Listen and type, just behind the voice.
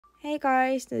Hey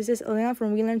guys, this is Elena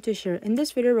from We Learn to Share. In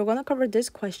this video, we're going to cover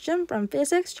this question from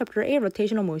Physics, Chapter 8,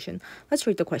 Rotational Motion. Let's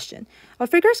read the question. A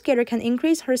figure skater can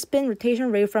increase her spin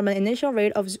rotation rate from an initial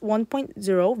rate of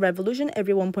 1.0 revolution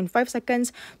every 1.5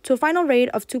 seconds to a final rate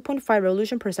of 2.5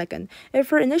 revolution per second. If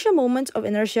her initial moment of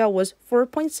inertia was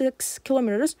 4.6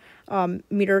 kilometers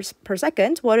meters per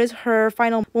second, what is her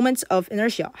final moment of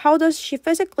inertia? How does she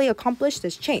physically accomplish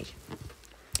this change?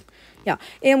 Yeah,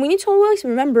 and we need to always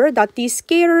remember that these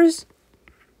skaters,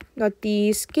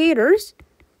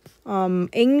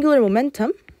 angular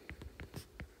momentum,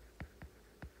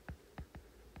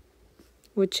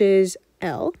 which is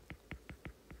L,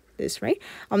 this, right?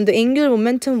 The angular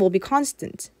momentum will be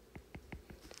constant.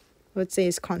 Let's say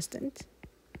it's constant.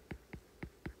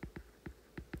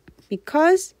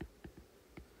 Because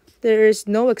there is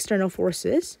no external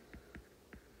forces.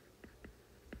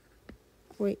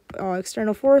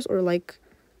 External force or like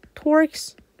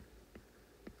torques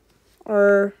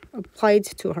are applied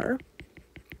to her.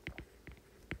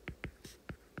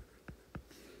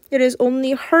 It is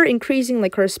only her increasing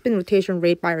like her spin rotation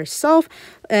rate by herself,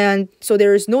 and so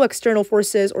there is no external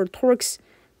forces or torques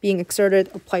being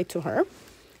exerted applied to her,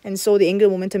 and so the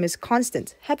angular momentum is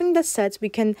constant. Having that said, we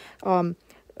can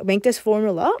make this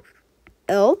formula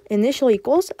L initial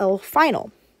equals L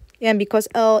final. And because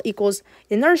L equals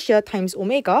inertia times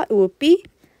omega, it would be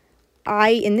I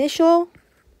initial,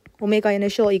 omega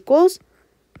initial equals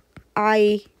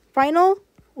I final,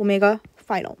 omega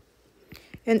final.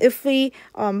 And if we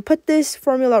put this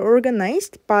formula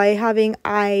organized by having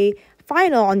I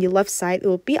final on the left side, it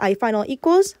will be I final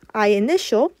equals I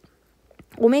initial,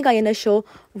 omega initial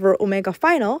over omega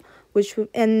final,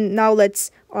 and now let's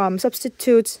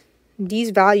substitute these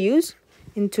values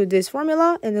into this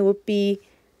formula, and it would be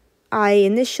I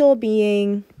initial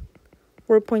being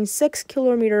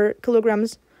 4.6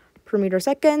 kilograms per meter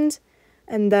second,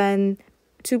 and then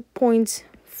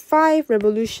 2.5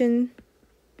 revolution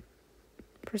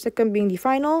per second being the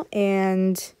final,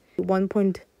 and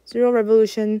 1.0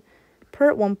 revolution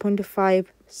per 1.5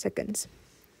 seconds.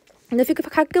 And if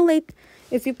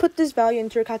you put this value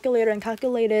into your calculator and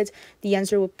calculate it, the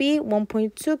answer would be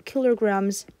 1.2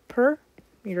 kilograms per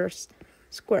meters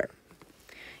square.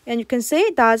 And you can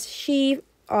say that she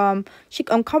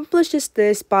accomplishes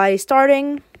this by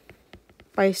starting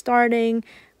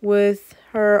with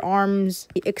her arms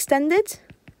extended,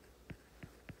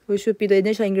 which would be the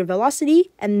initial angular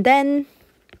velocity, and then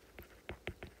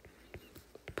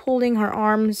pulling her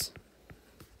arms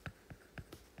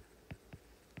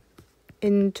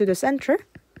into the center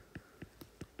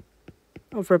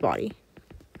of her body,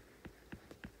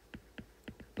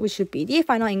 which should be the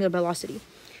final angular velocity.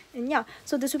 And yeah,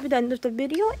 so this will be the end of the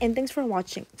video, and thanks for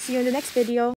watching. See you in the next video.